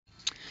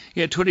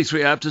Yeah,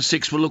 23 after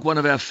 6. Well, look, one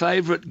of our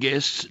favourite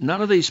guests.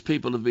 None of these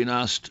people have been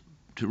asked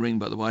to ring,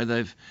 by the way.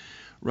 They've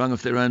rung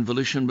of their own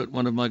volition, but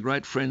one of my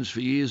great friends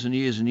for years and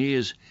years and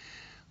years,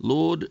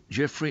 Lord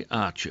Jeffery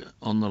Archer,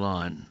 on the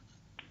line.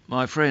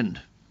 My friend.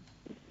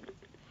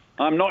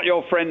 I'm not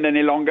your friend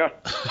any longer.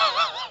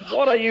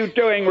 What are you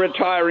doing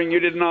retiring? You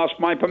didn't ask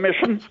my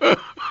permission.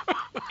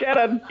 Get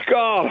a...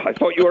 God, I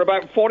thought you were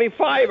about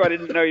 45. I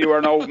didn't know you were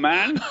an old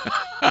man.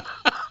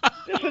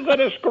 This is a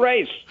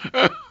disgrace.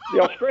 The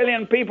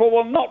Australian people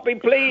will not be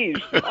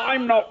pleased.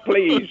 I'm not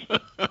pleased.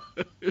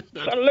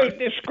 Absolute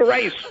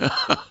disgrace.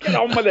 Get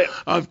on with it.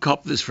 I've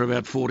copped this for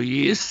about 40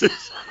 years.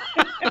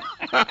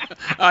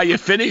 Are you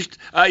finished?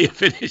 Are you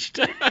finished?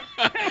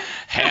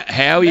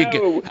 How are you?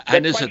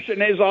 The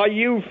question is, are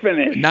you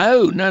finished?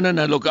 No.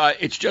 Look,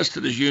 it's just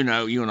that, as you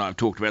know, you and I have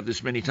talked about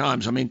this many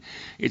times. I mean,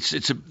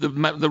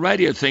 the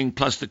radio thing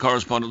plus the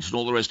correspondence and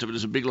all the rest of it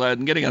is a big load,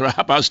 and getting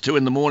up us 2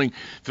 in the morning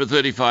for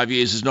 35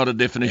 years is not a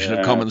definition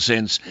of common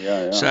sense.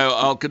 Yeah. So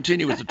I'll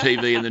continue with the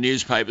TV and the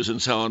newspapers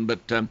and so on. But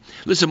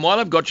listen, while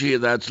I've got you here,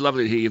 though, it's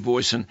lovely to hear your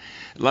voice, and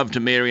love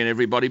to Mary and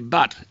everybody.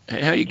 But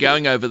how are you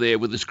going over there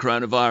with this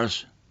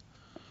coronavirus?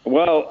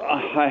 Well,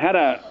 I had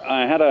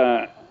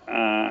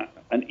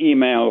an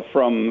email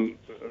from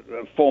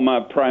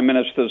former Prime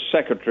Minister's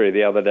secretary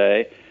the other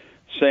day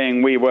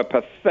saying we were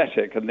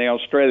pathetic and the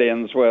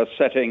Australians were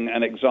setting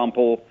an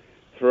example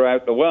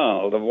throughout the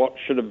world of what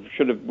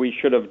we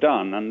should have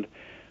done. And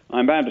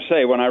I'm bound to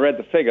say, when I read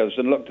the figures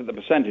and looked at the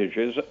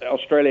percentages,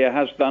 Australia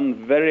has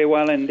done very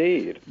well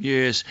indeed.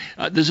 Yes.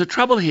 There's a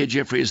trouble here,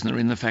 Jeffrey, isn't there,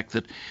 in the fact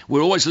that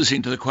we're always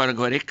listening to the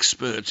quote-unquote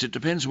experts. It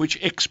depends which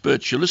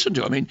experts you listen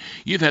to. I mean,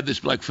 you've had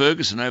this bloke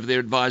Ferguson over there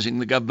advising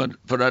the government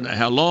for I don't know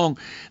how long,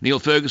 Neil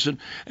Ferguson,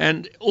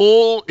 and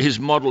all his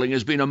modelling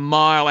has been a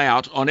mile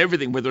out on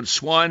everything, whether it's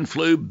swine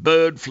flu,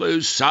 bird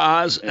flu,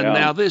 SARS, and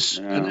now this.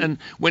 Yeah. And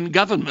when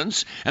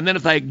governments, and then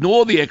if they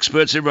ignore the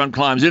experts, everyone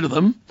climbs into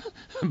them.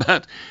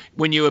 But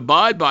when you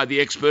abide by the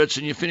experts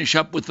and you finish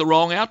up with the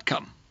wrong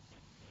outcome.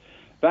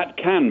 That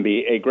can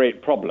be a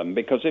great problem,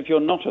 because if you're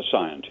not a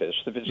scientist,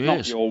 if it's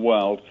not your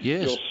world,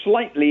 you're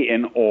slightly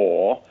in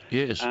awe,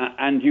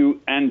 and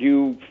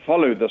you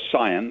follow the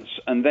science,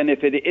 and then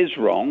if it is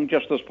wrong,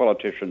 just as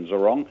politicians are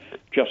wrong,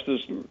 just as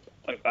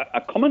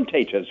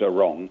commentators are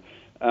wrong,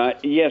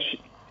 yes,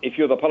 if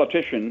you're the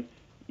politician,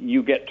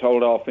 you get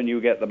told off and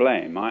you get the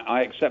blame.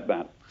 I accept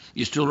that.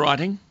 You're still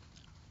writing?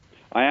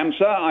 I am,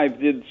 sir. I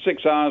did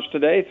 6 hours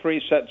today,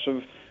 3 sets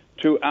of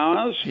 2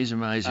 hours. He's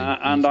amazing.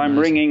 And I'm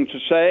ringing to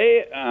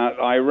say,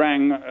 I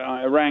rang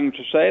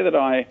to say that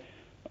I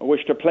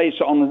wish to place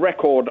on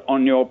record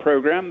on your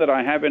program that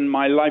I have in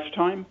my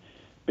lifetime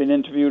been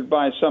interviewed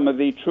by some of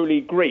the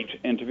truly great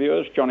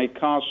interviewers, Johnny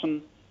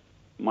Carson,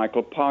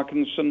 Michael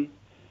Parkinson,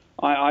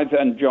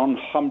 and John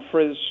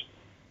Humphreys.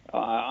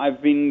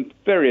 I've been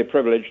very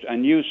privileged,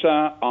 and you,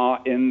 sir,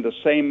 are in the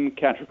same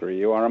category.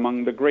 You are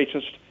among the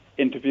greatest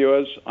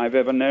interviewers I've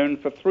ever known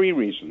for 3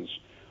 reasons.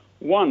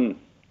 1,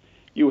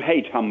 you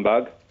hate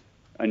humbug,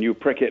 and you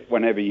prick it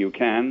whenever you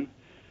can.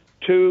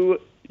 2,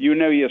 you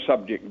know your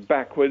subject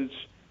backwards.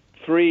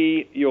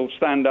 3, you'll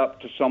stand up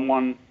to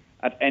someone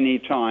at any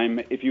time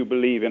if you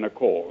believe in a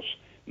cause.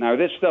 Now,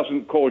 this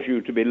doesn't cause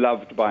you to be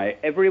loved by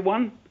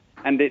everyone,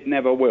 and it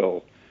never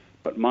will.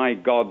 But my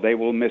God, they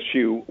will miss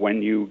you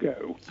when you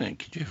go.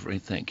 Thank you, Jeffrey.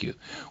 Thank you.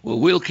 Well,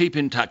 we'll keep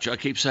in touch. I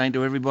keep saying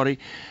to everybody,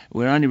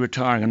 we're only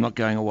retiring and not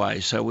going away,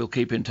 so we'll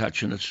keep in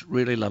touch, and it's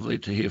really lovely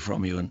to hear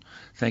from you, and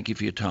thank you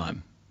for your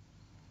time.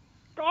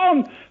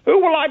 Gone. Who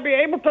will I be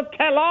able to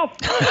tell off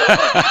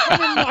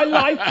in my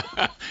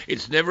life?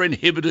 It's never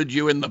inhibited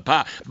you in the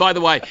past. By the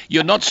way,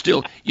 you're not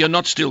still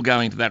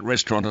going to that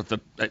restaurant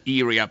at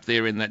Erie up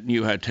there in that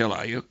new hotel,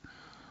 are you?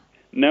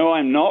 No,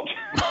 I'm not,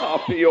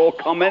 after your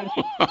comments.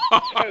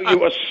 You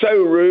were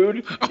so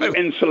rude, you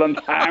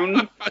insolent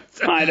hound.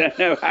 I don't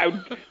know how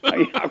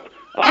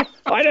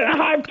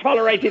I've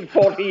tolerated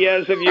 40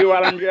 years of you,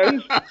 Alan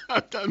Jones.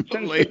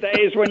 Since the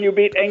days when you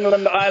beat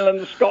England,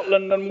 Ireland,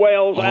 Scotland and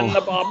Wales and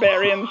the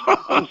barbarians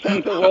and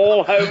sent us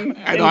all home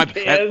in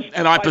tears.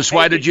 And I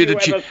persuaded you to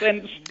cheer.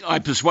 I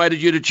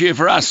persuaded you to cheer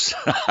for us.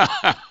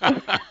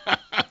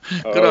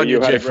 Good on you,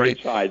 Jeffrey.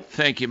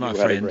 Thank you, my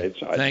friend.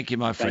 Thank you,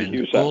 my friend. Thank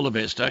you, sir. All the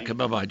best. Okay,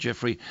 bye-bye,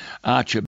 Jeffery Archer.